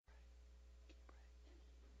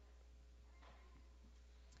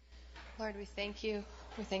Lord, we thank you.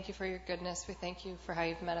 We thank you for your goodness. We thank you for how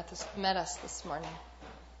you've met us this morning.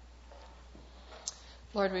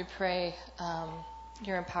 Lord, we pray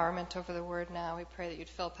your empowerment over the word now. We pray that you'd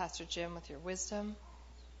fill Pastor Jim with your wisdom.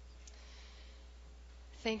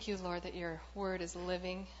 Thank you, Lord, that your word is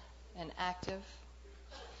living and active.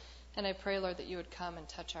 And I pray, Lord, that you would come and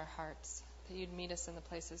touch our hearts, that you'd meet us in the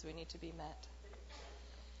places we need to be met.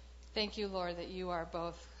 Thank you, Lord, that you are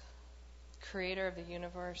both creator of the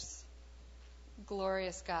universe,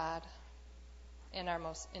 glorious God, and our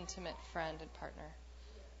most intimate friend and partner.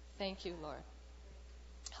 Thank you, Lord.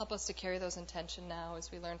 Help us to carry those intentions now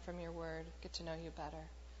as we learn from your word, get to know you better.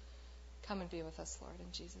 Come and be with us, Lord,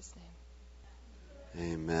 in Jesus' name.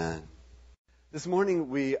 Amen. This morning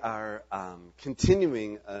we are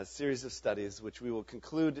continuing a series of studies which we will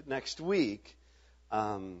conclude next week,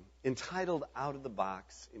 entitled Out of the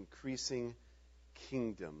Box, Increasing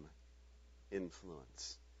Kingdom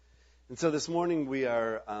Influence. And so this morning we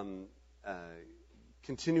are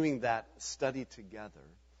continuing that study together,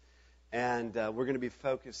 and we're going to be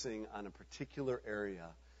focusing on a particular area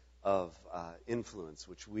of influence,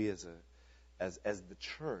 which we as the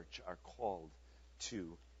church are called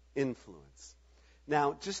to influence.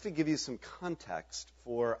 Now, just to give you some context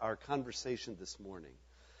for our conversation this morning,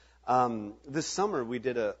 this summer we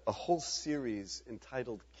did a whole series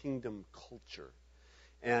entitled Kingdom Culture.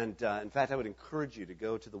 And in fact, I would encourage you to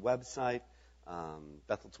go to the website,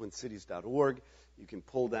 BethelTwinCities.org. You can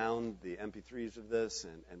pull down the MP3s of this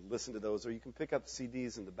and listen to those, or you can pick up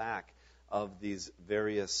CDs in the back of these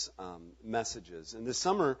various messages. And this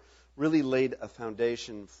summer really laid a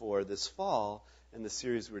foundation for this fall and the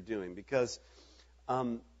series we're doing, because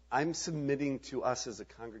I'm submitting to us as a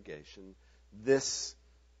congregation this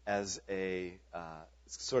as a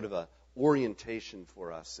sort of a orientation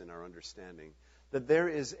for us in our understanding, that there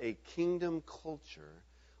is a kingdom culture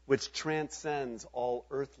which transcends all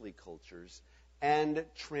earthly cultures and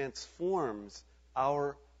transforms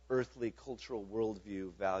our earthly cultural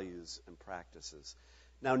worldview, values, and practices.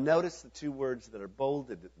 Now notice the two words that are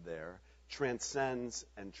bolded there, transcends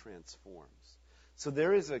and transforms. So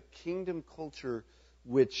there is a kingdom culture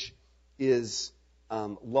which is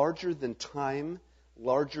larger than time,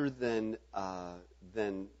 larger than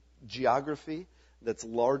geography, that's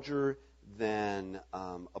larger than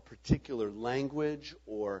a particular language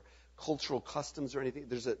or cultural customs or anything.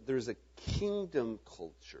 There's a kingdom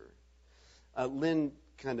culture. Lynn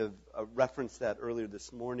kind of referenced that earlier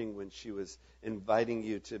this morning when she was inviting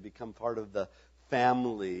you to become part of the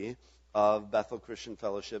family of Bethel Christian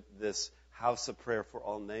Fellowship, this house of prayer for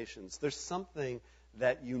all nations. There's something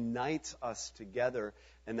that unites us together,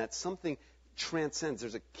 and that something transcends.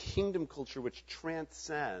 There's a kingdom culture which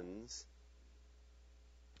transcends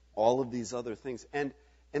all of these other things. And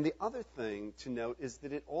the other thing to note is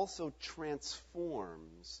that it also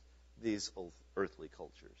transforms these earthly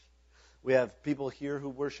cultures. We have people here who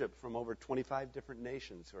worship from over 25 different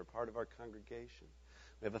nations who are part of our congregation.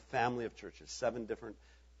 We have a family of churches, 7 different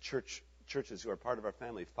churches who are part of our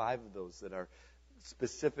family, 5 of those that are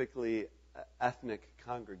specifically ethnic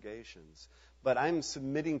congregations. But I'm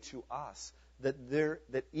submitting to us that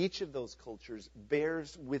each of those cultures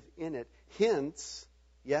bears within it hints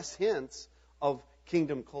of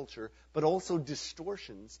kingdom culture, but also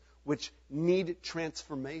distortions which need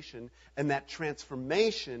transformation, and that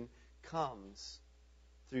transformation comes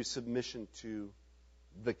through submission to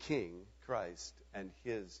the King, Christ, and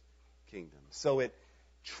his kingdom. So it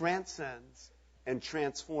transcends and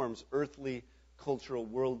transforms earthly cultural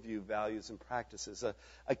worldview, values, and practices.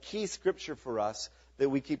 A key scripture for us that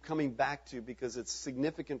we keep coming back to because it's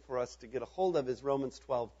significant for us to get a hold of is Romans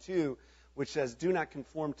 12:2, which says, do not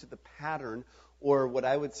conform to the pattern, or what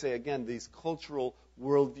I would say, again, these cultural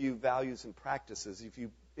worldview, values, and practices. If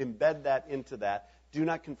you embed that into that, do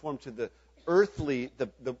not conform to the earthly, the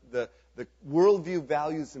worldview,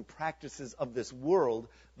 values, and practices of this world,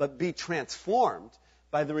 but be transformed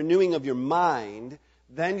by the renewing of your mind.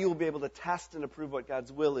 Then you will be able to test and approve what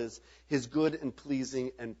God's will is, his good and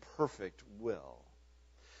pleasing and perfect will.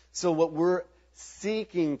 So what we're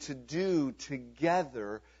seeking to do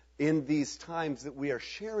together in these times that we are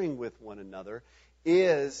sharing with one another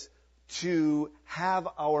is to have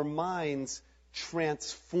our minds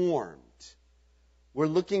transformed. We're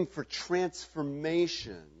looking for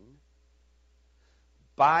transformation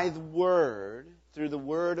by the Word, through the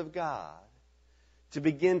Word of God, to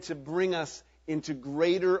begin to bring us into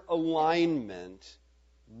greater alignment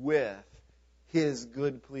with his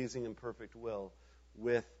good, pleasing, and perfect will,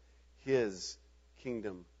 with his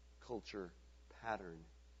kingdom culture pattern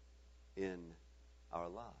in our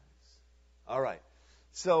lives. All right.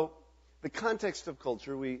 So the context of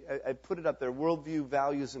culture, I put it up there, worldview,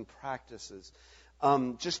 values, and practices.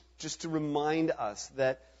 Just to remind us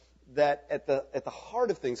that at the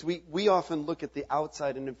heart of things, we often look at the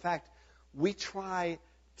outside, and in fact, we try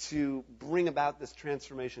to bring about this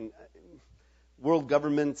transformation. World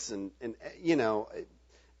governments and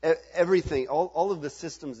everything, all of the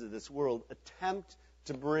systems of this world attempt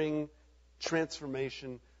to bring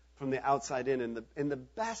transformation from the outside in, and the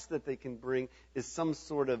best that they can bring is some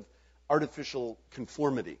sort of artificial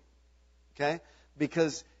conformity, okay?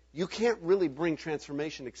 Because you can't really bring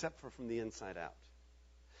transformation except for from the inside out.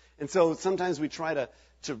 And so sometimes we try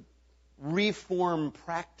to reform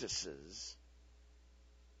practices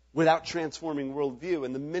without transforming worldview,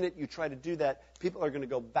 and the minute you try to do that, people are going to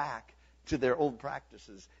go back to their old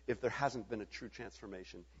practices if there hasn't been a true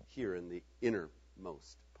transformation here in the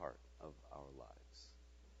innermost part of our lives.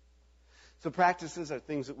 So practices are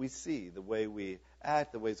things that we see, the way we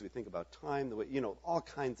act, the ways we think about time, the way, all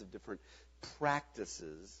kinds of different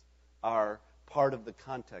practices are part of the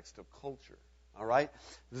context of culture. All right?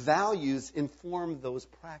 Values inform those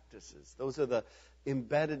practices. Those are the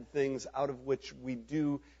embedded things out of which we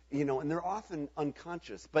do, and they're often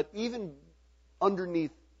unconscious. But even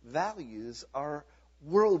underneath values are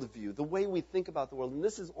worldview, the way we think about the world. And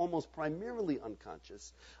this is almost primarily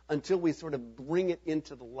unconscious until we sort of bring it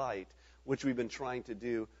into the light, which we've been trying to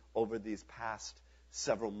do over these past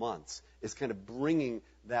several months, is kind of bringing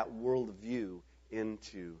that worldview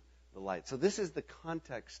into the light. So this is the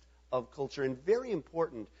context of culture, and very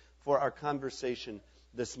important for our conversation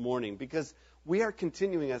this morning, because we are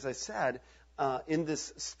continuing, as I said, in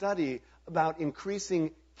this study about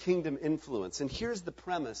increasing kingdom influence. And here's the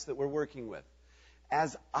premise that we're working with.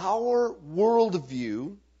 As our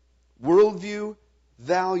worldview,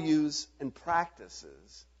 values, and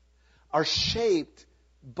practices are shaped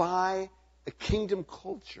by a kingdom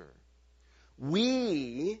culture,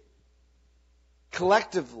 we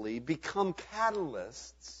collectively become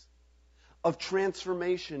catalysts of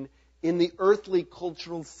transformation in the earthly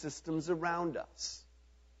cultural systems around us.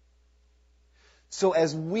 So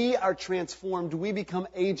as we are transformed, we become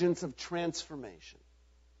agents of transformation.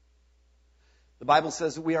 The Bible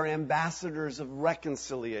says that we are ambassadors of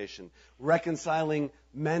reconciliation, reconciling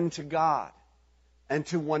men to God and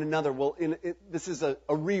to one another. Well, this is a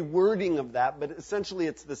rewording of that, but essentially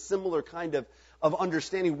it's the similar kind of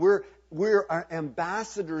understanding. We're our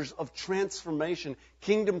ambassadors of transformation,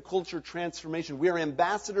 kingdom culture transformation. We are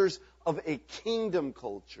ambassadors of a kingdom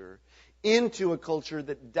culture into a culture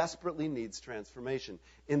that desperately needs transformation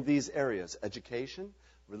in these areas: education,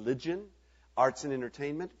 religion, arts and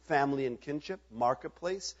entertainment, family and kinship,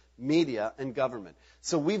 marketplace, media, and government.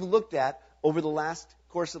 So we've looked at, over the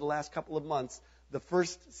course of the last couple of months, the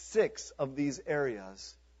first 6 of these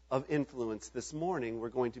areas of influence. This morning, we're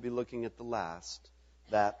going to be looking at the last,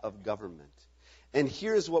 that of government. And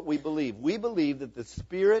here's what we believe. We believe that the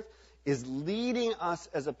Spirit is leading us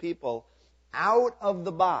as a people out of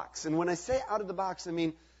the box. And when I say out of the box, I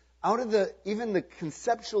mean out of even the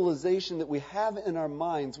conceptualization that we have in our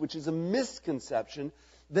minds, which is a misconception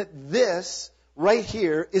that this right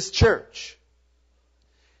here is church.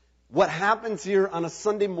 What happens here on a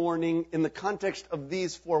Sunday morning in the context of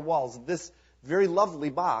these 4 walls, this very lovely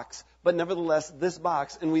box, but nevertheless this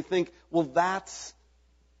box, and we think, well, that's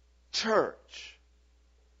church.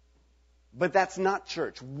 But that's not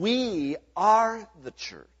church. We are the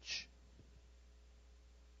church.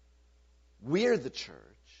 We're the church.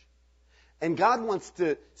 And God wants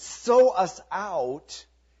to sow us out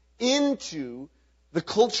into the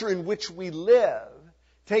culture in which we live,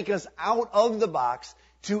 take us out of the box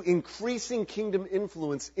to increasing kingdom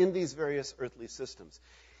influence in these various earthly systems.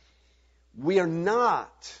 We are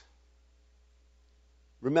not,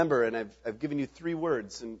 remember, and I've given you 3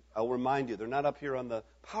 words, and I'll remind you, they're not up here on the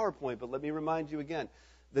PowerPoint, but let me remind you again.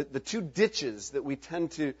 The 2 ditches that we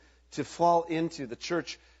tend to fall into, the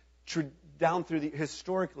church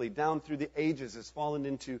historically down through the ages has fallen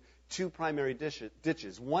into 2 primary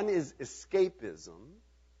ditches. One is escapism,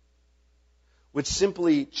 which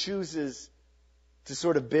simply chooses to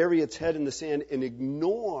sort of bury its head in the sand and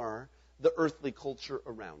ignore the earthly culture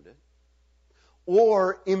around it.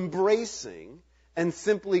 Or embracing and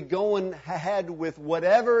simply going ahead with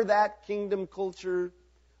whatever that kingdom culture,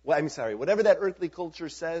 whatever that earthly culture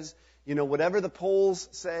says, whatever the polls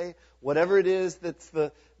say, whatever it is that's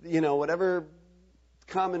whatever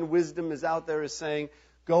common wisdom is out there is saying,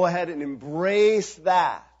 go ahead and embrace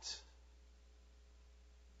that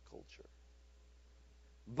culture.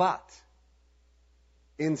 But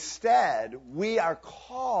instead, we are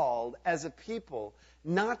called as a people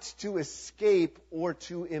not to escape or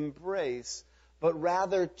to embrace, but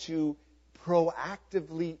rather to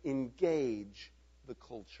proactively engage the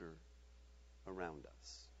culture around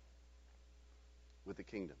us with the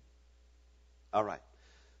kingdom. All right.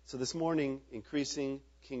 So this morning, increasing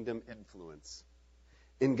kingdom influence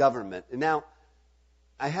in government. And now,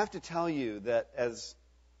 I have to tell you that as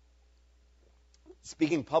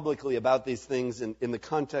speaking publicly about these things in the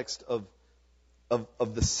context of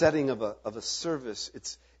the setting of a service,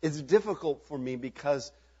 it's difficult for me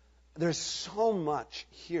because there's so much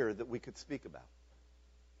here that we could speak about.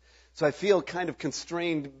 So I feel kind of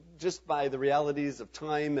constrained just by the realities of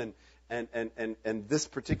time and this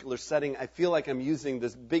particular setting. I feel like I'm using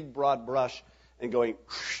this big broad brush and going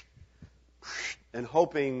and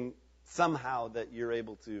hoping somehow that you're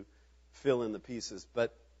able to fill in the pieces.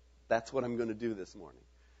 But that's what I'm going to do this morning.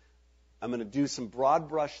 I'm going to do some broad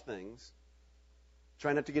brush things.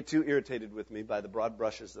 Try not to get too irritated with me by the broad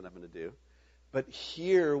brushes that I'm going to do. But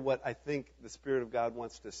hear what I think the Spirit of God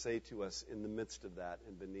wants to say to us in the midst of that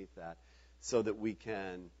and beneath that, so that we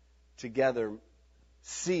can together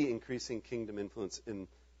see increasing kingdom influence in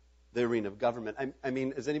the arena of government. I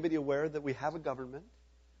mean, is anybody aware that we have a government?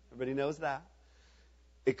 Everybody knows that.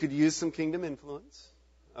 It could use some kingdom influence,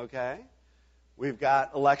 okay? We've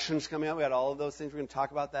got elections coming up. We've got all of those things. We're going to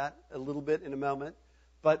talk about that a little bit in a moment.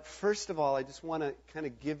 But first of all, I just want to kind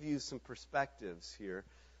of give you some perspectives here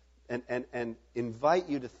and invite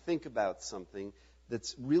you to think about something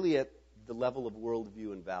that's really at the level of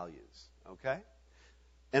worldview and values, okay?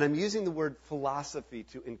 And I'm using the word philosophy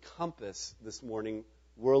to encompass this morning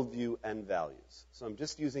worldview and values. So I'm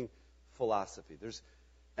just using philosophy.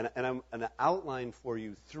 I'm going to outline for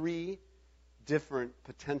you 3 different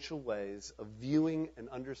potential ways of viewing and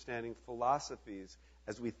understanding philosophies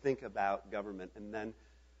as we think about government. And then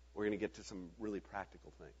we're going to get to some really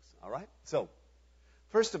practical things. All right? So,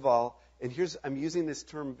 first of all, I'm using this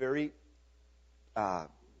term very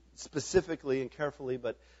specifically and carefully,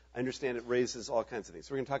 but I understand it raises all kinds of things.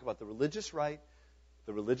 So we're going to talk about the religious right,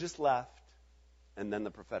 the religious left, and then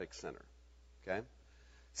the prophetic center. Okay?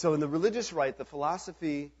 So in the religious right, the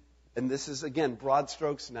philosophy, and this is, again, broad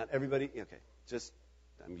strokes, not everybody, okay,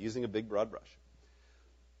 I'm using a big broad brush.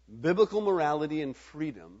 Biblical morality and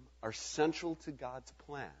freedom are central to God's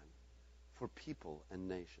plan for people and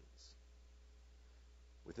nations.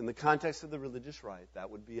 Within the context of the religious right, that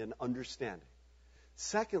would be an understanding.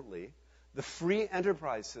 Secondly, the free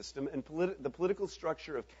enterprise system and the political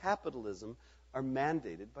structure of capitalism are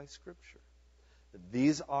mandated by Scripture.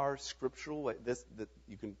 These are scriptural ways that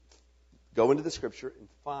you can go into the Scripture and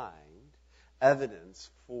find evidence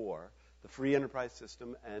for the free enterprise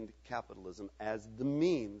system and capitalism as the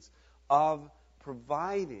means of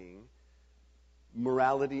providing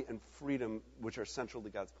morality and freedom, which are central to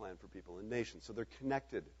God's plan for people and nations. So they're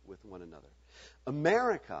connected with one another.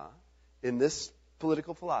 America, in this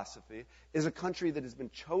political philosophy, is a country that has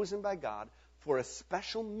been chosen by God for a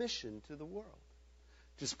special mission to the world,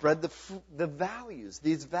 to spread the values,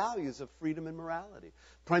 these values of freedom and morality,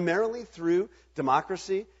 primarily through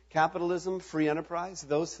democracy, capitalism, free enterprise.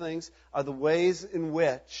 Those things are the ways in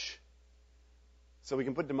which, so we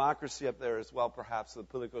can put democracy up there as well, perhaps, the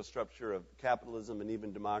political structure of capitalism and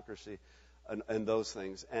even democracy and those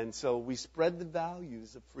things. And so we spread the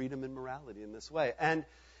values of freedom and morality in this way.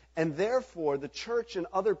 And therefore, the church and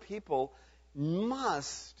other people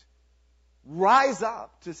must rise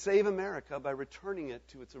up to save America by returning it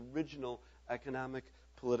to its original economic,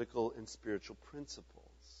 political, and spiritual principles.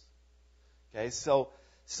 Okay, so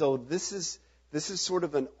this is sort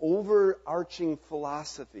of an overarching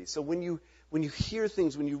philosophy. So when you hear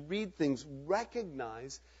things, when you read things,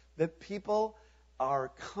 recognize that people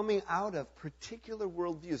are coming out of particular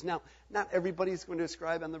worldviews. Now, not everybody is going to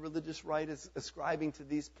ascribe on the religious right as ascribing to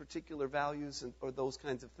these particular values or those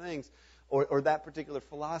kinds of things, or that particular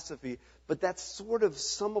philosophy, but that's sort of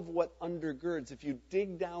some of what undergirds. If you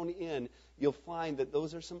dig down in, you'll find that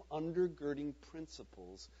those are some undergirding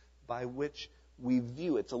principles by which we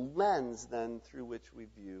view. It's a lens, then, through which we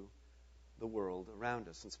view the world around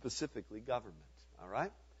us, and specifically government. All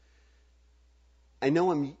right? I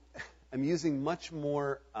know I'm using much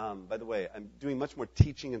more, by the way, I'm doing much more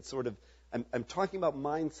teaching and sort of, I'm talking about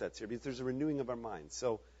mindsets here because there's a renewing of our minds.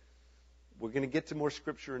 So we're going to get to more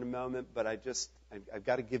scripture in a moment, but I've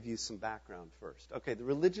got to give you some background first. Okay, the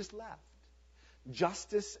religious left.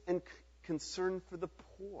 Justice and concern for the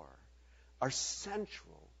poor are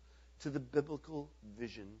central to the biblical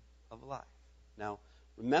vision of life. Now,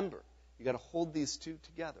 remember, you got to hold these two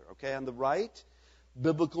together. Okay, on the right,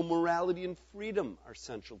 biblical morality and freedom are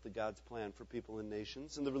central to God's plan for people and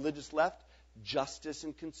nations. And the religious left, justice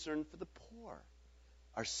and concern for the poor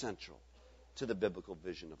are central to the biblical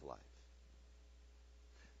vision of life.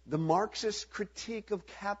 the Marxist critique of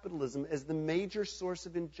capitalism as the major source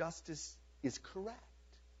of injustice is correct.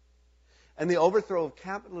 And the overthrow of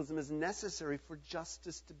capitalism is necessary for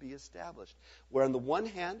justice to be established. Where on the one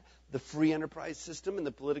hand, the free enterprise system and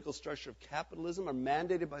the political structure of capitalism are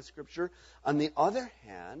mandated by Scripture. On the other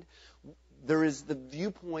hand, there is the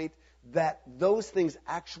viewpoint that those things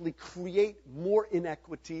actually create more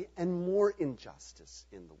inequity and more injustice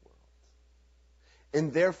in the world.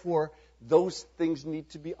 And therefore, those things need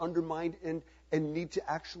to be undermined and need to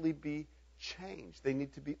actually be changed. They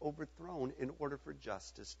need to be overthrown in order for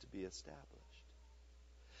justice to be established.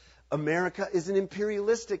 America is an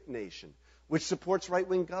imperialistic nation which supports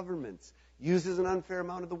right-wing governments, uses an unfair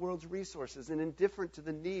amount of the world's resources, and indifferent to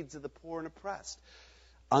the needs of the poor and oppressed.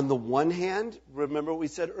 On the one hand, remember what we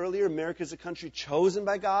said earlier, America is a country chosen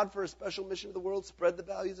by God for a special mission to the world, spread the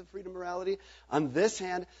values of freedom and morality. On this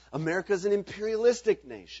hand, America is an imperialistic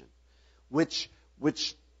nation which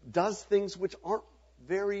does things which aren't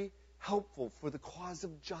very helpful for the cause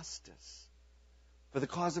of justice, for the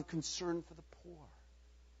cause of concern for the poor.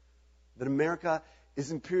 That America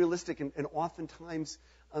is imperialistic and oftentimes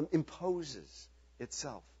imposes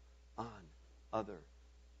itself on other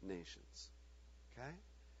nations. Okay?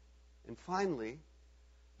 And finally,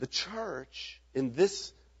 the church in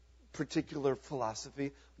this particular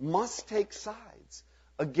philosophy must take sides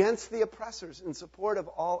against the oppressors in support of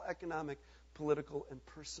all economic, political, and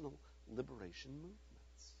personal liberation movements.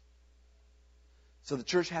 So the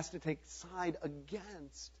church has to take side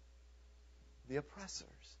against the oppressors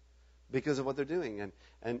because of what they're doing.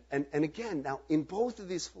 And again, now in both of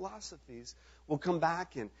these philosophies, we'll come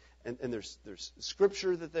back and there's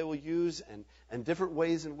scripture that they will use and different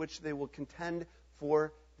ways in which they will contend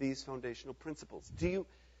for these foundational principles.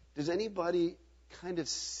 Does anybody kind of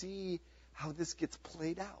see how this gets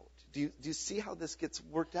played out? Do you see how this gets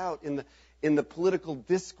worked out in the political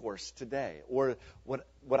discourse today, or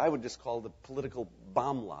what I would just call the political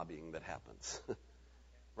bomb lobbying that happens?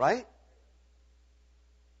 Right?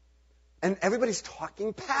 And everybody's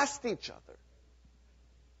talking past each other.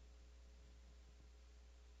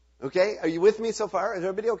 Okay? Are you with me so far? Is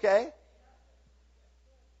everybody okay?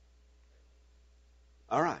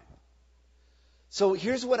 All right. So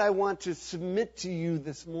here's what I want to submit to you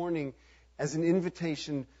this morning as an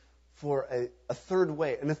invitation for a third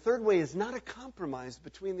way. And a third way is not a compromise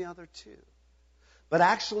between the other two, but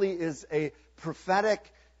actually is a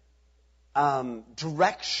prophetic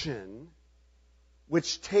direction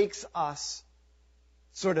which takes us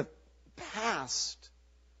sort of past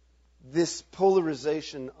this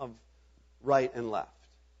polarization of right and left.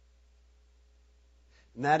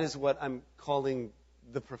 And that is what I'm calling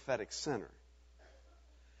the prophetic center.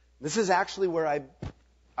 This is actually where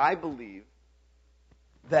I believe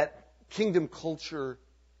that kingdom culture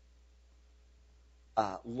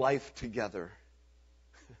life together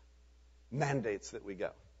mandates that we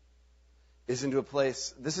go. Is into a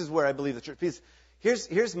place, this is where I believe the church, because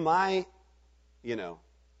here's my,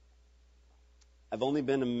 I've only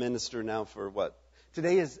been a minister now for what?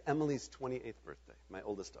 Today is Emily's 28th birthday, my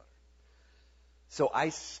oldest daughter. So I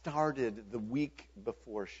started the week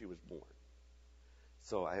before she was born.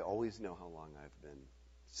 So I always know how long I've been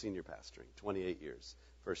senior pastoring, 28 years.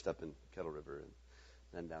 First up in Kettle River and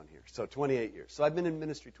then down here. So 28 years. So I've been in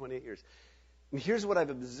ministry 28 years. And here's what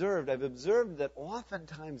I've observed. I've observed that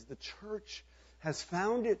oftentimes the church has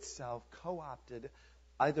found itself co-opted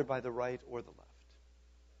either by the right or the left.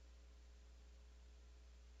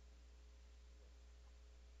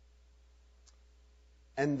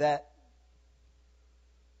 And that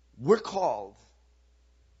we're called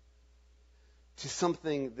to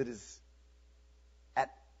something that is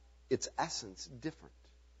at its essence different.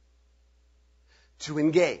 To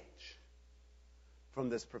engage from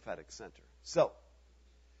this prophetic center. So,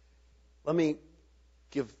 let me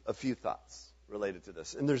give a few thoughts related to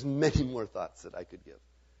this. And there's many more thoughts that I could give,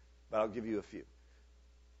 but I'll give you a few.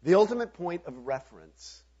 The ultimate point of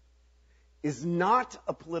reference is not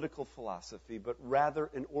a political philosophy, but rather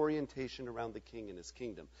an orientation around the king and his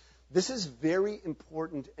kingdom. This is very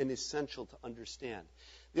important and essential to understand.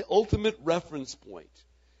 The ultimate reference point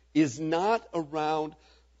is not around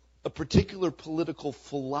a particular political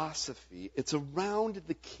philosophy. It's around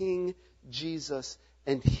the King Jesus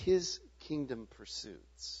and his kingdom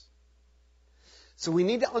pursuits. So we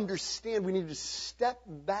need to understand, we need to step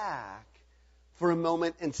back for a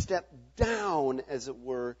moment and step down, as it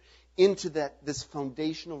were, into this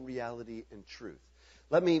foundational reality and truth.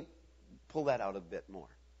 Let me pull that out a bit more.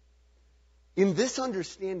 In this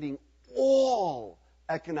understanding, all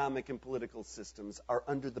economic and political systems are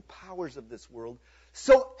under the powers of this world,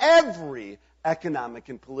 so every economic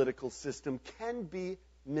and political system can be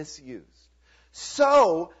misused.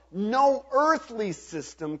 So, no earthly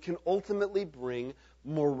system can ultimately bring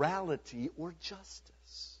morality or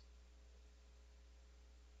justice.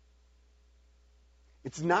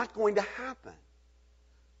 It's not going to happen.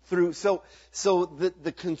 So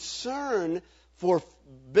the concern for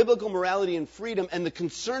biblical morality and freedom and the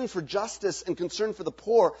concern for justice and concern for the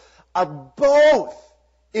poor are both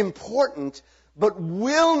important, but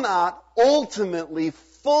will not ultimately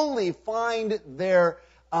fully find their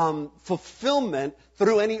fulfillment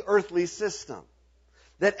through any earthly system.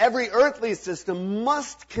 That every earthly system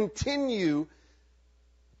must continue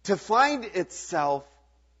to find itself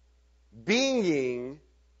being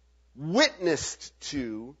witnessed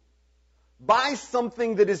to by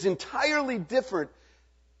something that is entirely different,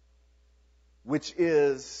 which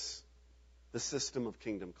is the system of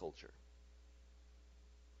kingdom culture.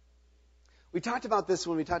 We talked about this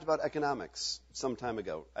when we talked about economics some time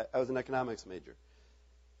ago. I was an economics major.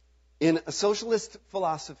 In a socialist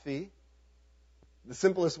philosophy, the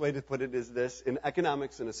simplest way to put it is this: in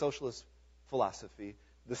economics, in a socialist philosophy,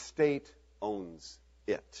 the state owns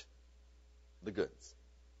it, the goods.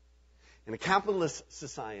 In a capitalist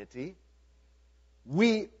society,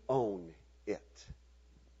 we own it.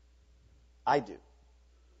 I do.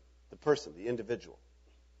 The person, the individual.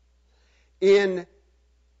 In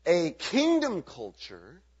a kingdom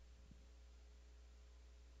culture,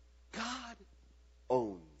 God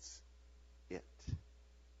owns it.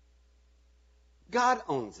 God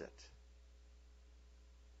owns it.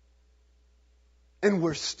 And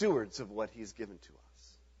we're stewards of what He's given to us.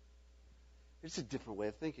 It's a different way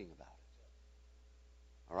of thinking about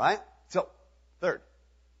it. All right? So, third,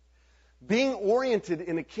 being oriented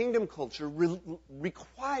in a kingdom culture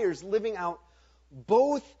requires living out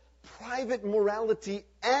both private morality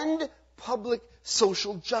and public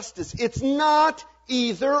social justice. It's not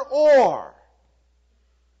either or.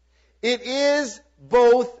 It is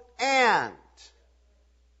both and.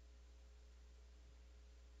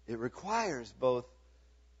 It requires both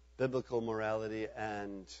biblical morality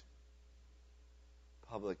and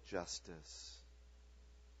public justice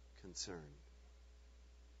concern.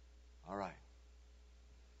 All right.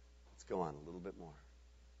 Let's go on a little bit more.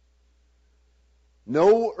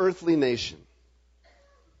 No earthly nation,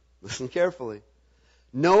 listen carefully,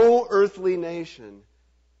 no earthly nation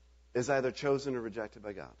is either chosen or rejected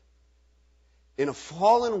by God. In a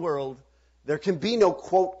fallen world, there can be no,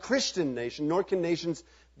 quote, Christian nation, nor can nations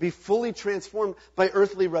be fully transformed by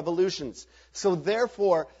earthly revolutions. So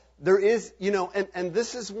therefore, there is, and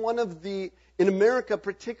this is one of the, in America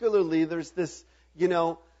particularly, there's this,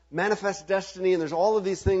 manifest destiny, and there's all of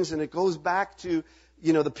these things, and it goes back to,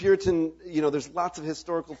 the Puritan, there's lots of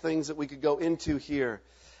historical things that we could go into here.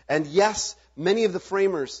 And yes, many of the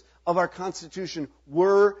framers of our Constitution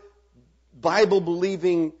were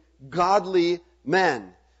Bible-believing, godly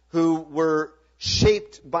men who were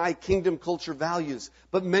shaped by kingdom culture values.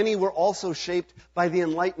 But many were also shaped by the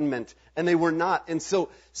Enlightenment, and they were not. And so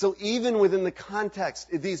even within the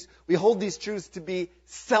context, we hold these truths to be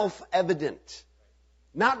self-evident.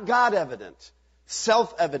 Not God-evident.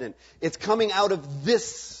 Self-evident. It's coming out of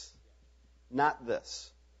this, not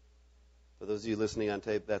this. For those of you listening on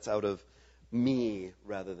tape, that's out of me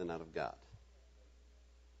rather than out of God.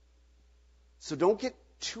 So don't get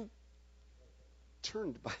too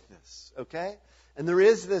turned by this, okay? And there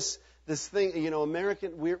is this thing,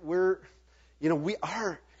 American, we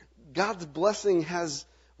are, God's blessing has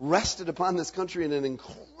rested upon this country in an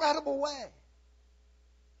incredible way.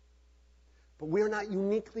 But we are not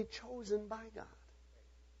uniquely chosen by God,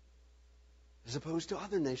 as opposed to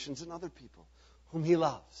other nations and other people whom He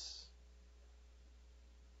loves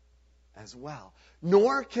as well.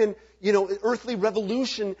 Nor can, earthly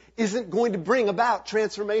revolution isn't going to bring about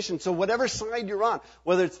transformation. So whatever side you're on,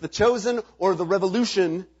 whether it's the chosen or the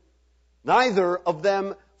revolution, neither of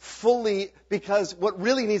them fully, because what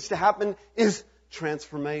really needs to happen is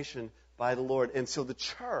transformation by the Lord. And so the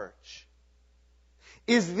church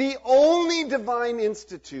is the only divine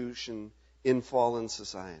institution in fallen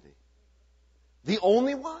society. The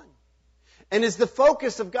only one. And is the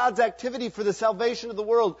focus of God's activity for the salvation of the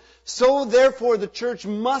world. So therefore the church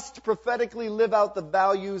must prophetically live out the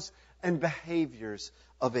values and behaviors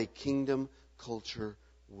of a kingdom culture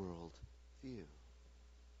world view.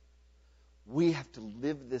 We have to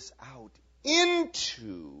live this out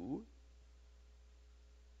into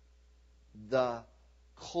the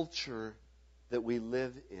culture that we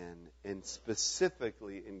live in, and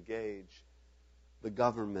specifically engage the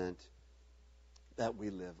government that we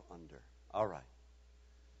live under. All right.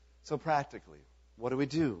 So practically, what do we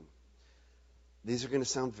do? These are going to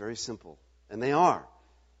sound very simple, and they are.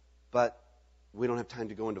 But we don't have time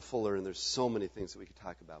to go into fuller, and there's so many things that we could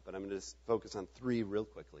talk about, but I'm going to just focus on 3 real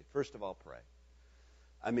quickly. First of all, pray.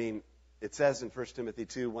 I mean, it says in 1 Timothy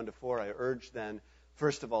 2, 1-4, I urge then,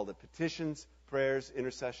 first of all, that petitions, prayers,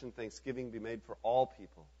 intercession, thanksgiving be made for all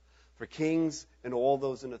people, for kings and all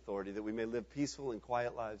those in authority, that we may live peaceful and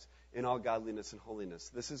quiet lives in all godliness and holiness.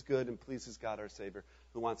 This is good and pleases God our Savior,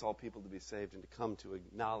 who wants all people to be saved and to come to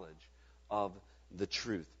a knowledge of the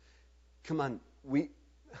truth. Come on,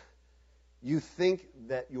 you think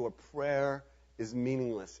that your prayer is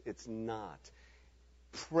meaningless. It's not.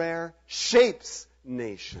 Prayer shapes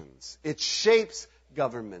nations. It shapes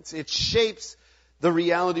governments. It shapes the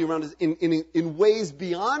reality around us in ways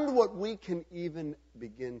beyond what we can even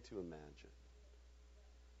begin to imagine.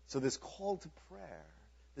 So this call to prayer,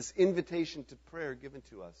 this invitation to prayer given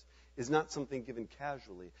to us, is not something given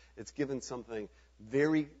casually. It's given something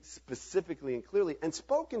very specifically and clearly, and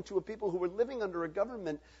spoken to a people who were living under a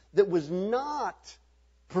government that was not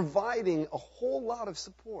providing a whole lot of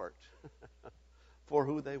support for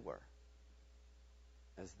who they were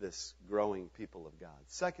as this growing people of God.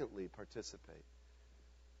 Secondly, participate.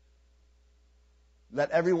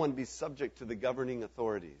 Let everyone be subject to the governing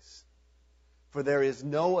authorities, for there is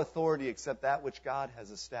no authority except that which God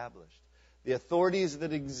has established. The authorities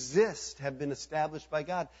that exist have been established by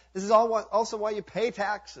God. This is also why you pay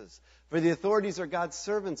taxes. For the authorities are God's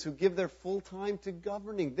servants who give their full time to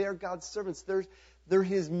governing. They're God's servants. They're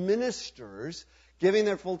His ministers, giving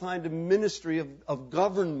their full time to ministry of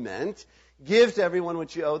government. Give to everyone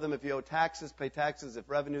what you owe them. If you owe taxes, pay taxes. If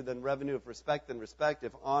revenue, then revenue. If respect, then respect.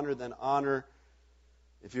 If honor, then honor.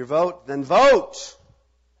 If you vote, then vote.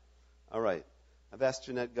 All right. I've asked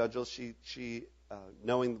Jeanette Gudgel. She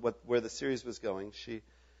knowing where the series was going,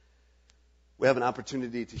 we have an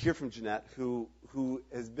opportunity to hear from Jeanette, who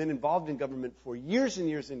has been involved in government for years and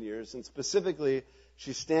years and years, and specifically,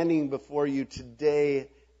 she's standing before you today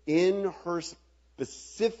in her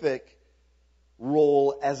specific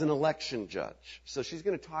role as an election judge. So she's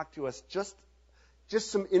going to talk to us just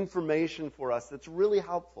some information for us that's really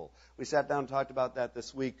helpful. We sat down and talked about that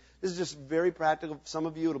this week. This is just very practical. For some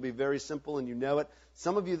of you, it'll be very simple and you know it.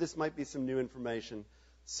 Some of you, this might be some new information.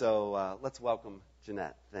 So let's welcome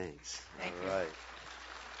Jeanette. Thanks. Thank All you. right.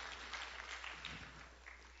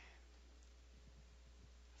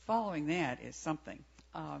 Following that is something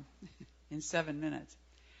in 7 minutes.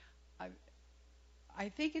 I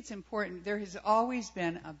think it's important. There has always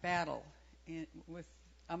been a battle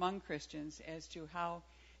among Christians as to how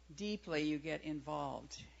deeply you get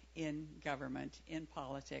involved in government, in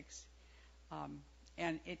politics.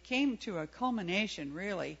 And it came to a culmination,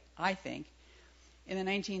 really, I think, in the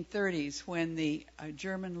 1930s when the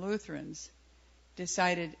German Lutherans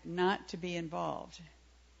decided not to be involved.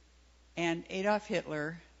 And Adolf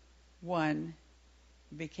Hitler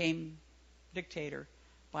became dictator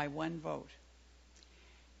by one vote.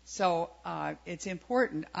 So it's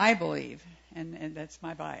important, I believe, and that's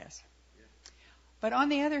my bias. But on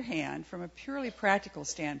the other hand, from a purely practical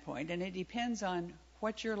standpoint, and it depends on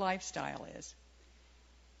what your lifestyle is,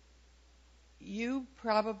 you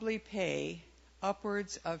probably pay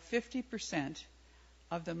upwards of 50%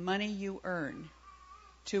 of the money you earn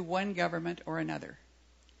to one government or another.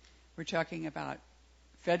 We're talking about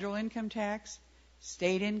federal income tax,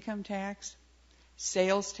 state income tax,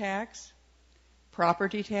 sales tax,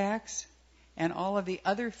 property tax, and all of the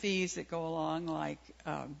other fees that go along, like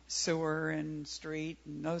sewer and street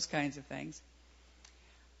and those kinds of things.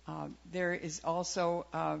 There is also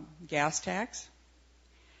gas tax,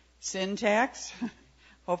 sin tax.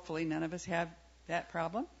 Hopefully none of us have that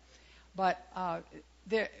problem. But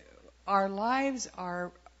our lives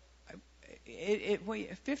are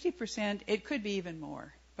 50%. It could be even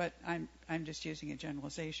more, but I'm just using a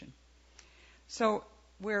generalization. So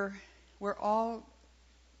we're all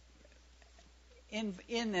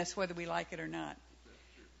in this, whether we like it or not.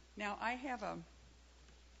 Now, I have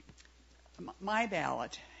my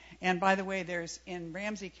ballot, and by the way, in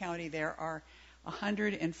Ramsey County there are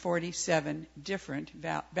 147 different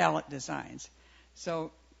ballot designs.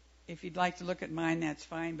 So if you'd like to look at mine, that's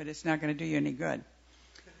fine, but it's not going to do you any good.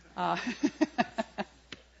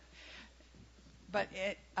 But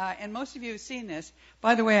and most of you have seen this.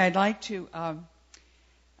 By the way, I'd like to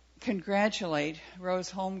congratulate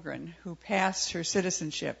Rose Holmgren, who passed her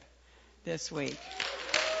citizenship this week.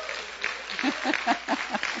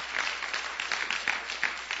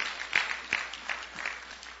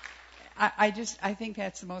 I think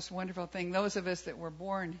that's the most wonderful thing. Those of us that were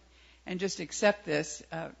born and just accept this,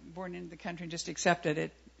 born into the country and just accepted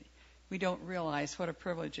it, we don't realize what a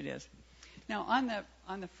privilege it is. Now,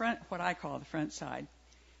 on the front, what I call the front side,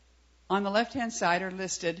 on the left-hand side are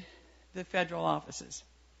listed the federal offices.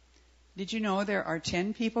 Did you know there are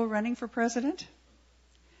 10 people running for president?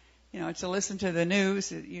 To listen to the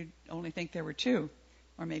news, you'd only think there were 2,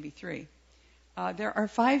 or maybe 3. There are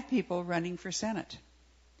 5 people running for Senate,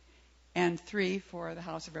 and 3 for the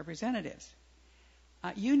House of Representatives.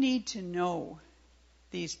 You need to know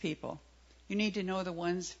these people. You need to know the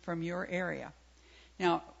ones from your area.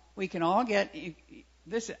 Now, we can all get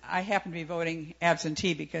this. I happen to be voting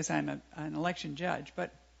absentee because I'm an election judge,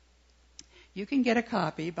 but you can get a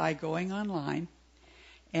copy by going online,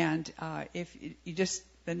 and if you just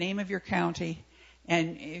the name of your county,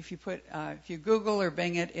 and if you Google or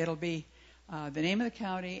Bing it, it'll be the name of the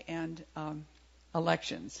county and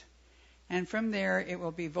elections, and from there it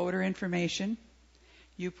will be voter information.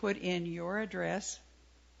 You put in your address,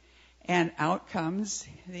 and out comes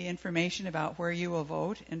the information about where you will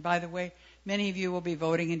vote. And by the way, many of you will be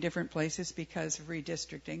voting in different places because of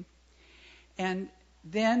redistricting. And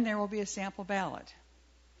then there will be a sample ballot.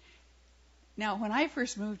 Now, when I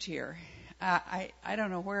first moved here, I don't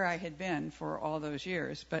know where I had been for all those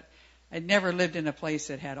years, but I'd never lived in a place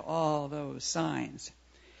that had all those signs.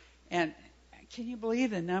 And can you believe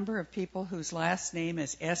the number of people whose last name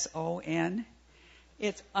is S-O-N?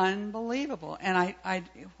 It's unbelievable. And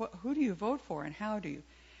who do you vote for and how do you?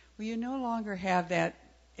 Well, you no longer have that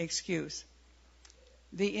excuse.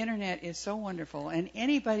 The internet is so wonderful, and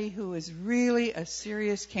anybody who is really a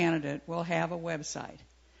serious candidate will have a website.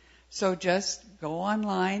 So just go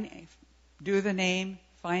online, do the name,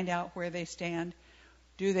 find out where they stand.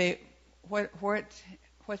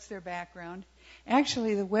 What's their background?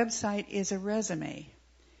 Actually, the website is a resume.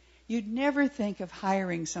 You'd never think of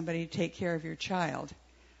hiring somebody to take care of your child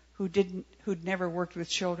who'd never worked with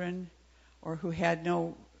children or who had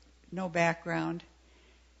no background.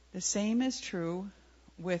 The same is true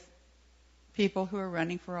with people who are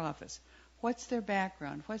running for office. What's their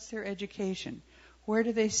background? What's their education? Where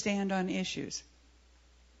do they stand on issues?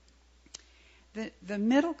 The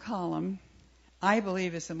middle column, I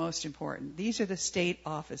believe, is the most important. These are the state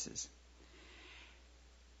offices.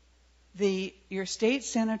 Your state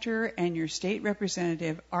senator and your state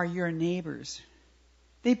representative are your neighbors.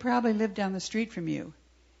 They probably live down the street from you.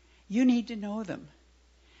 You need to know them.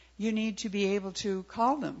 You need to be able to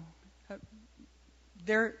call them.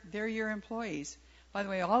 They're your employees. By the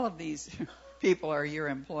way, all of these people are your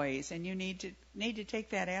employees, and you need to take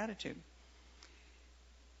that attitude.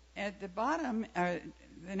 At the bottom,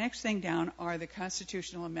 the next thing down are the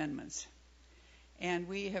constitutional amendments. And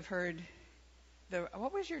we have heard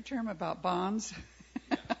what was your term about bombs?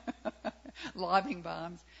 Lobbing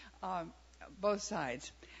bombs. Both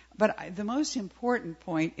sides. But the most important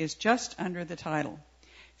point is just under the title.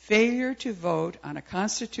 Failure to vote on a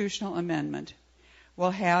constitutional amendment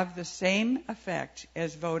will have the same effect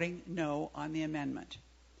as voting no on the amendment.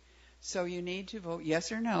 So you need to vote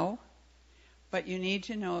yes or no, but you need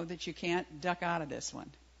to know that you can't duck out of this one.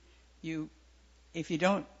 If you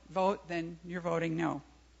don't vote, then you're voting no.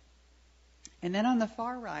 And then on the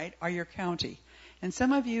far right are your county. And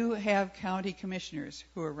some of you have county commissioners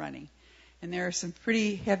who are running. And there are some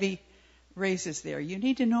pretty heavy races there. You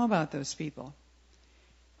need to know about those people.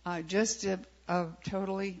 Just a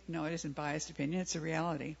totally, no, it isn't biased opinion, it's a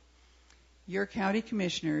reality. Your county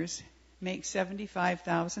commissioners make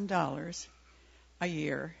 $75,000 a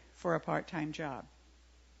year for a part-time job.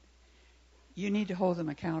 You need to hold them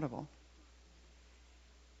accountable.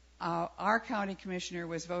 Our county commissioner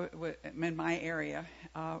in my area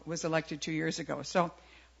was elected 2 years ago. So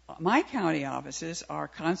my county offices are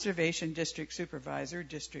Conservation District Supervisor,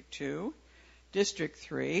 District 2, District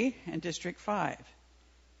 3, and District 5.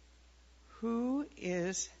 Who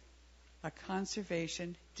is a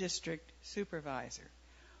Conservation District Supervisor?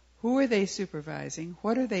 Who are they supervising?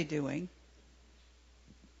 What are they doing?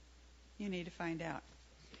 You need to find out.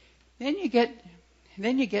 Then you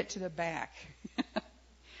get to the back.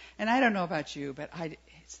 And I don't know about you, but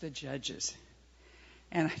it's the judges.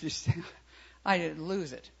 And I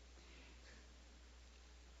lose it.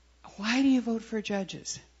 Why do you vote for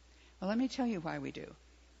judges? Well, let me tell you why we do.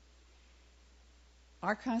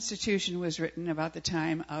 Our Constitution was written about the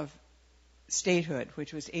time of statehood,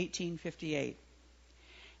 which was 1858.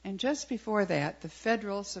 And just before that, the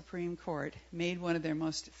federal Supreme Court made one of their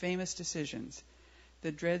most famous decisions,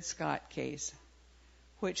 the Dred Scott case,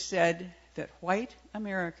 which said that white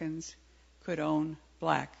Americans could own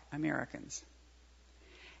black Americans.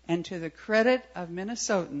 And to the credit of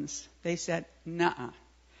Minnesotans, they said, nuh-uh.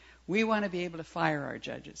 We want to be able to fire our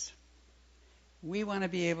judges. We want to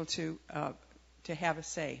be able to have a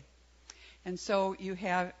say. And so you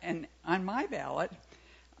have, and on my ballot,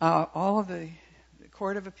 all of the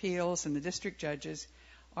Court of Appeals and the district judges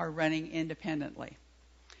are running independently.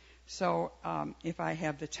 So if I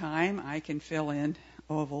have the time, I can fill in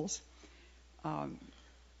ovals.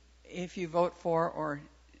 If you vote for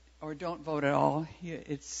or don't vote at all,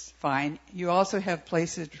 it's fine. You also have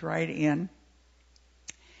places to write in.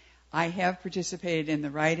 I have participated in the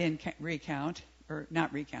write-in recount, or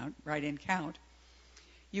not recount, write-in count.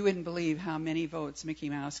 You wouldn't believe how many votes Mickey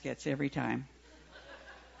Mouse gets every time.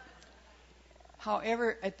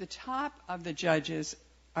 However, at the top of the judges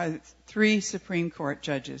are 3 Supreme Court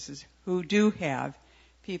judges who do have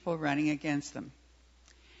people running against them.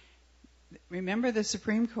 Remember, the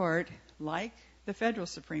Supreme Court, like the federal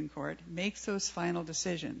Supreme Court, makes those final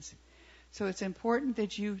decisions. So it's important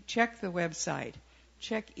that you check the website.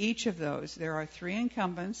 Check each of those. There are 3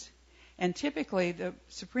 incumbents, and typically the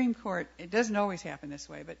Supreme Court, it doesn't always happen this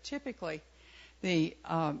way, but typically the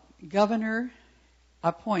governor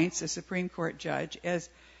appoints a Supreme Court judge, as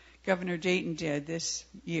Governor Dayton did this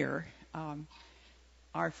year,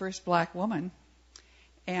 our first black woman,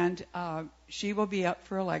 and she will be up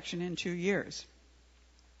for election in 2 years.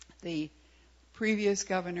 The previous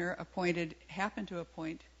governor happened to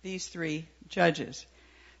appoint these 3 judges.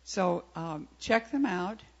 So check them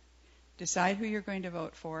out, decide who you're going to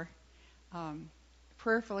vote for,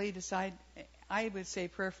 prayerfully decide, I would say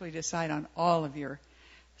prayerfully decide on all of your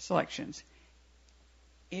selections.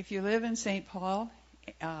 If you live in St. Paul,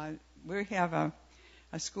 we have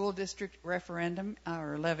a school district referendum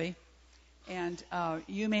or levy, and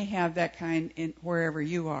you may have that kind in wherever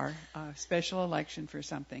you are, a special election for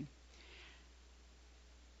something.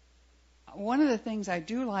 One of the things I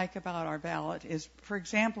do like about our ballot is, for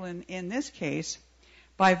example, in this case,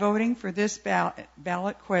 by voting for this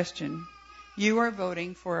ballot question, you are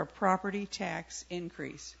voting for a property tax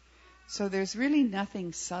increase. So there's really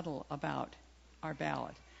nothing subtle about our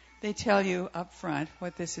ballot. They tell you up front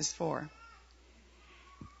what this is for.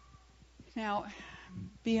 Now,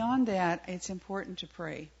 beyond that, it's important to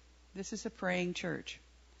pray. This is a praying church.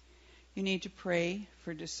 You need to pray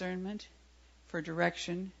for discernment, for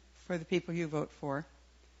direction, for the people you vote for.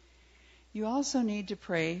 You also need to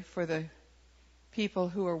pray for the people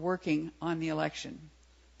who are working on the election.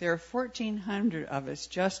 There are 1,400 of us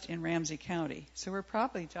just in Ramsey County, so we're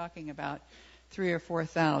probably talking about 3,000 or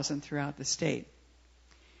 4,000 throughout the state.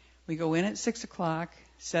 We go in at 6 o'clock,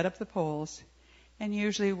 set up the polls, and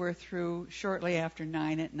usually we're through shortly after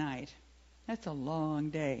 9 at night. That's a long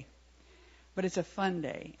day. But it's a fun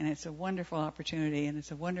day, and it's a wonderful opportunity, and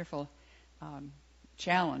it's a wonderful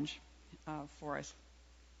challenge for us.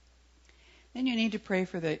 Then you need to pray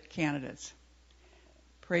for the candidates.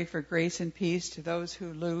 Pray for grace and peace to those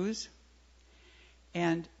who lose,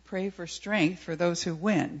 and pray for strength for those who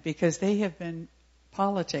win, because they have been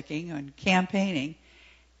politicking and campaigning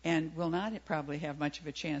and will not probably have much of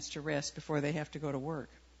a chance to rest before they have to go to work.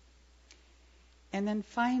 And then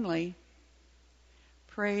finally,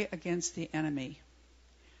 pray against the enemy.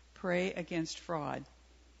 Pray against fraud.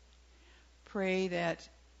 Pray that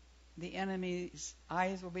the enemy's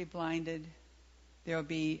eyes will be blinded. There will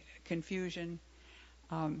be confusion.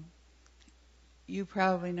 You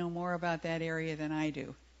probably know more about that area than I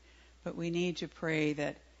do. But we need to pray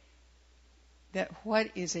that what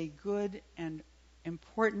is a good and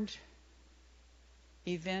important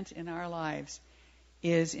event in our lives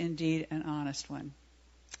is indeed an honest one.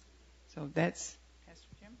 So that's Pastor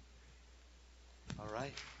Jim. All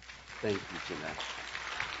right. Thank you, Jeanette.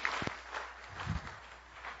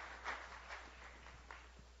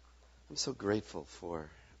 I'm so grateful for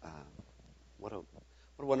what a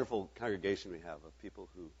wonderful congregation we have of people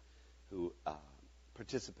who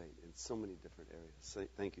participate in so many different areas. So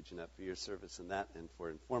thank you, Jeanette, for your service in that and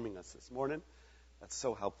for informing us this morning. That's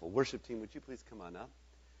so helpful. Worship team, would you please come on up?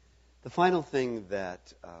 The final thing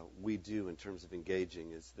that we do in terms of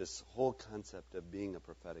engaging is this whole concept of being a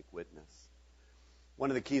prophetic witness.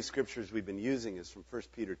 One of the key scriptures we've been using is from 1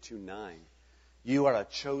 Peter 2:9. You are a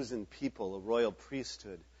chosen people, a royal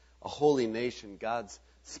priesthood, a holy nation, God's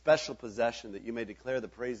special possession, that you may declare the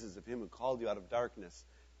praises of him who called you out of darkness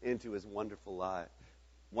into his wonderful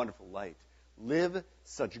light. Live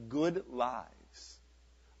such good lives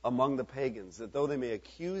among the pagans that though they may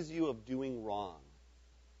accuse you of doing wrong,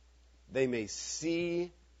 they may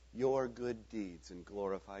see your good deeds and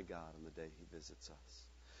glorify God on the day he visits us.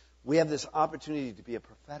 We have this opportunity to be a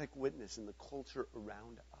prophetic witness in the culture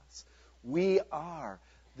around us. We are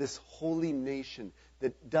this holy nation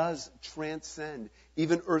that does transcend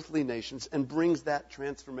even earthly nations and brings that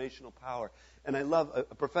transformational power. And I love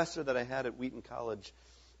a professor that I had at Wheaton College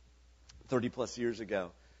 30 plus years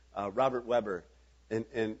ago, Robert Weber,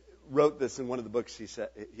 and wrote this in one of the books.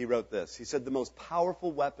 He wrote this. He said, the most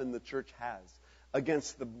powerful weapon the church has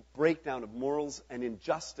against the breakdown of morals and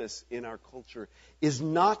injustice in our culture is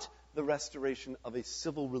not the restoration of a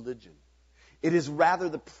civil religion. It is rather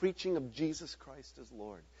the preaching of Jesus Christ as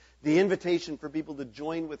Lord, the invitation for people to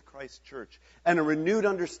join with Christ's church, and a renewed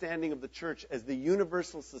understanding of the church as the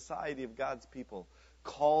universal society of God's people,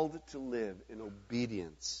 called to live in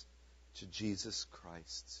obedience to Jesus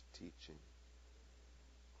Christ's teaching.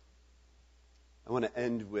 I want to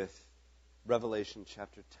end with Revelation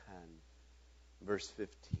chapter 10, verse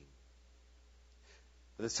 15.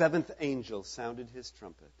 For the seventh angel sounded his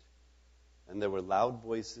trumpet, and there were loud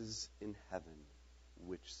voices in heaven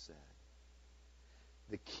which said,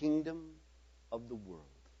 "The kingdom of the world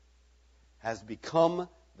has become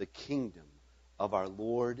the kingdom of our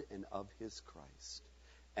Lord and of his Christ,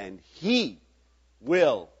 and he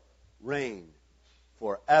will reign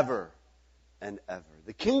forever and ever."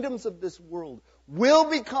 The kingdoms of this world will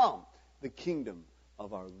become the kingdom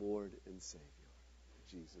of our Lord and Savior,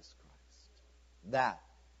 Jesus Christ. That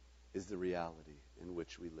is the reality in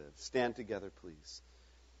which we live. Stand together, please.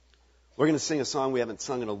 We're going to sing a song we haven't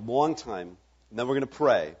sung in a long time, and then we're going to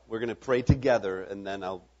pray. We're going to pray together, and then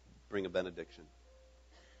I'll bring a benediction.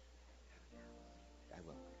 I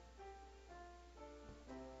will.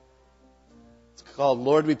 It's called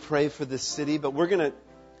 "Lord, We Pray for This City," but we're going to,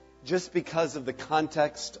 just because of the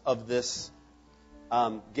context of this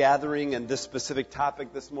gathering and this specific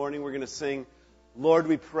topic this morning, we're going to sing, "Lord,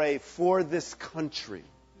 we pray for this country."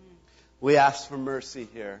 We ask for mercy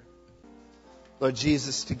here. Lord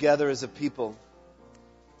Jesus, together as a people,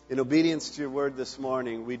 in obedience to your word this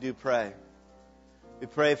morning, we do pray. We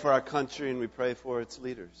pray for our country and we pray for its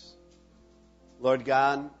leaders. Lord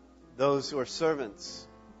God, those who are servants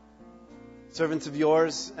of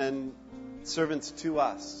yours and servants to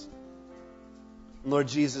us. Lord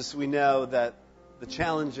Jesus, we know that the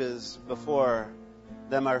challenges before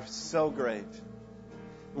them are so great.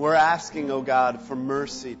 We're asking, oh God, for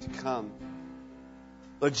mercy to come.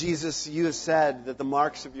 Lord Jesus, you have said that the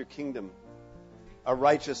marks of your kingdom are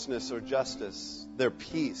righteousness or justice, their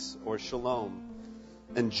peace or shalom,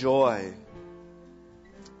 and joy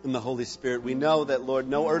in the Holy Spirit. We know that, Lord,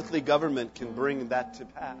 no earthly government can bring that to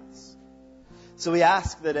pass. So we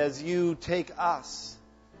ask that as you take us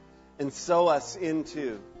and sow us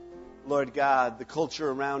into, Lord God, the culture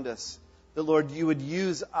around us, that, Lord, you would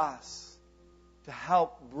use us to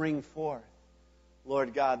help bring forth,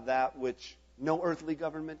 Lord God, that which no earthly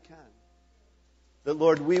government can. That,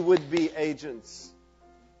 Lord, we would be agents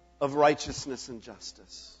of righteousness and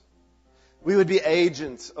justice. We would be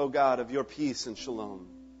agents, O God, of your peace and shalom.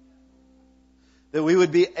 That we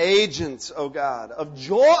would be agents, O God, of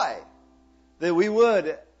joy. That we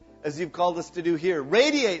would, as you've called us to do here,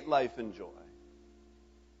 radiate life and joy.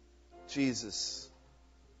 Jesus,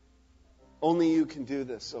 only you can do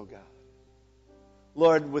this, O God.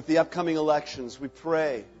 Lord, with the upcoming elections, we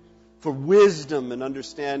pray for wisdom and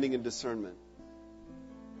understanding and discernment.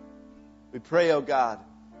 We pray, O God,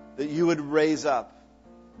 that you would raise up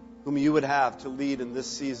whom you would have to lead in this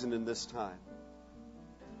season and this time,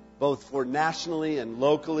 both for nationally and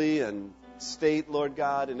locally and state, Lord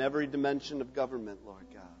God, in every dimension of government, Lord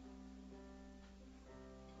God.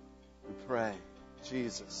 We pray,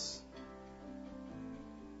 Jesus.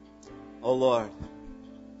 Oh, Lord,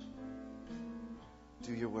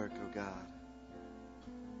 do your work, oh God.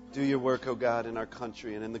 Do your work, oh God, in our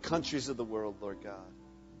country and in the countries of the world, Lord God.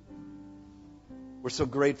 We're so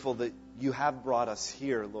grateful that you have brought us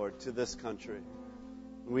here, Lord, to this country.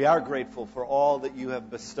 And we are grateful for all that you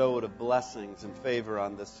have bestowed of blessings and favor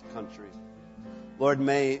on this country. Lord,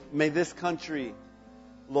 may this country,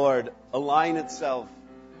 Lord, align itself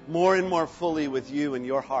more and more fully with you and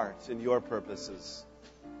your heart and your purposes.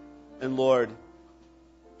 And Lord,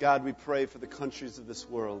 God, we pray for the countries of this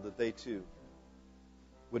world that they too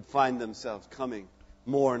would find themselves coming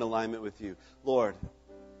more in alignment with you. Lord,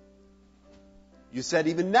 you said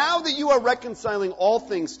even now that you are reconciling all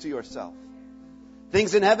things to yourself,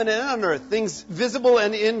 things in heaven and on earth, things visible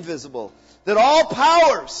and invisible, that all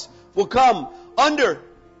powers will come under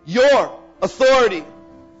your authority.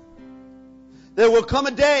 There will come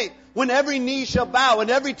a day when every knee shall bow and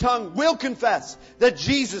every tongue will confess that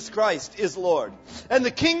Jesus Christ is Lord. And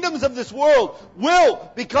the kingdoms of this world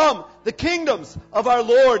will become the kingdoms of our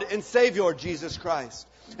Lord and Savior, Jesus Christ.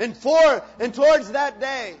 And towards that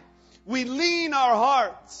day, we lean our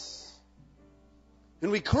hearts and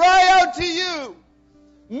we cry out to you,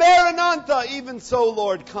 Maranatha, even so,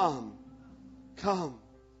 Lord, come. Come.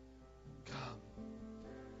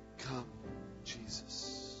 Come,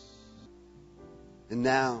 Jesus. And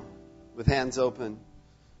now, with hands open,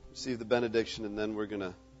 receive the benediction, and then we're going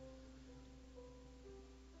to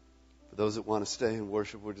For those that want to stay and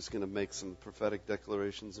worship, we're just going to make some prophetic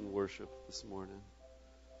declarations in worship this morning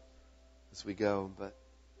as we go. But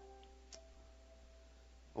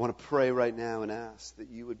I want to pray right now and ask that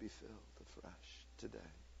you would be filled afresh today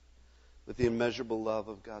with the immeasurable love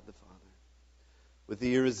of God the Father, with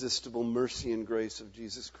the irresistible mercy and grace of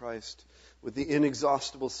Jesus Christ, with the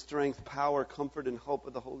inexhaustible strength, power, comfort, and hope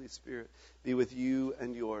of the Holy Spirit be with you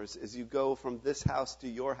and yours as you go from this house to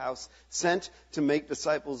your house, sent to make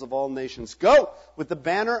disciples of all nations. Go with the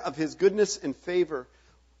banner of His goodness and favor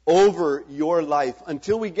over your life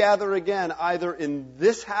until we gather again, either in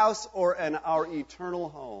this house or in our eternal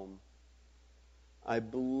home. I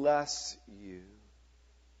bless you,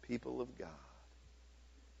 people of God,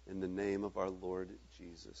 in the name of our Lord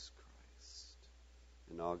Jesus Christ.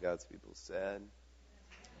 And all God's people said,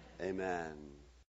 Amen.